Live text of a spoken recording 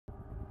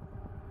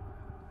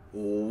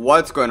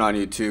What's going on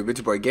YouTube? It's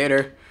your boy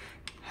Gator.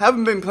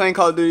 Haven't been playing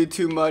Call of Duty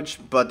too much,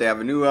 but they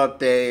have a new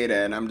update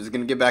and I'm just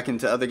going to get back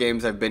into other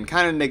games I've been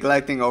kind of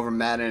neglecting over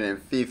Madden and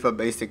FIFA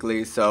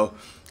basically. So,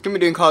 going to be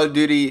doing Call of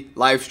Duty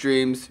live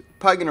streams.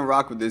 Probably going to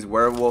rock with this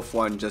Werewolf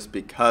one just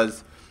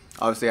because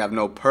obviously I have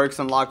no perks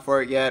unlocked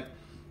for it yet.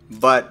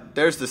 But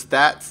there's the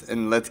stats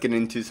and let's get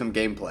into some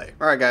gameplay.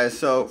 Alright guys,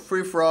 so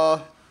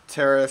free-for-all,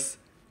 terrace.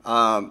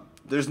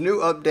 There's new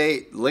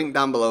update, link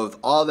down below with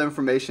all the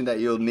information that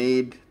you'll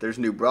need. There's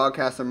new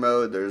broadcaster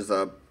mode, there's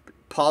a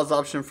pause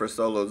option for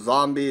solo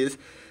zombies.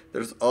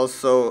 There's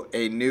also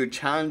a new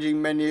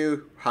challenging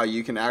menu, how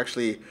you can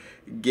actually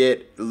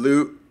get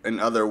loot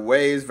in other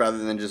ways rather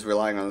than just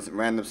relying on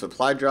random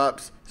supply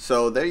drops.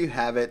 So there you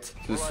have it.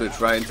 Just switch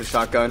right into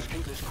shotgun.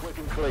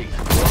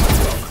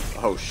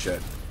 Oh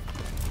shit.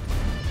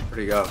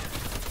 Where'd he go?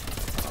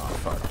 Oh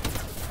fuck.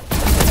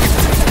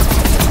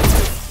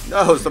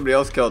 No, somebody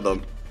else killed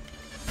him.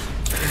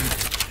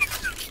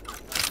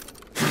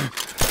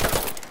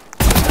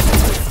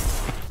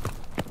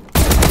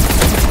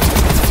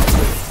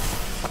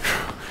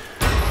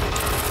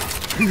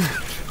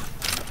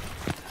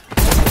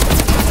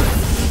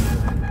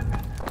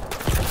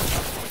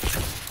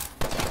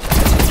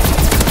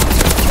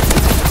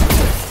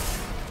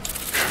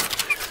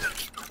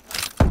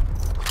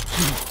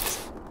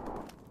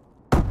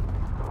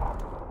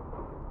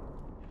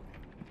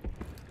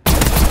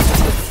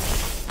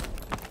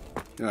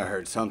 I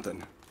heard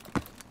something.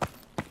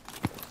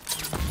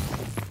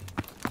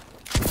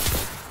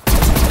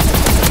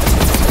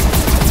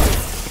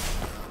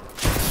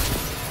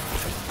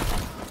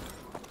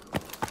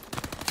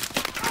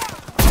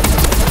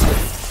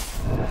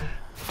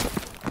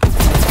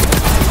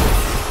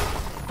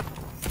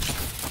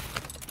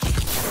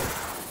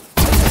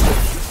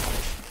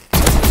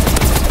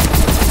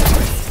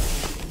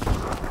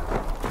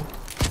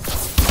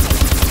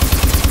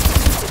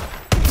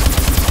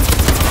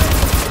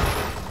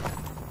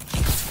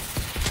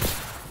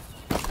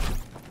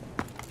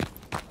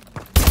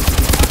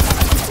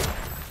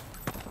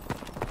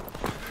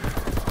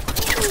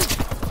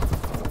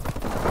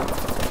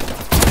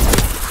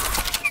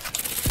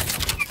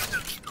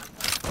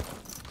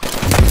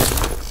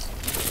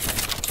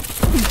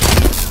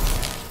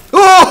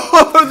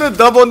 The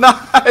double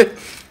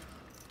knife!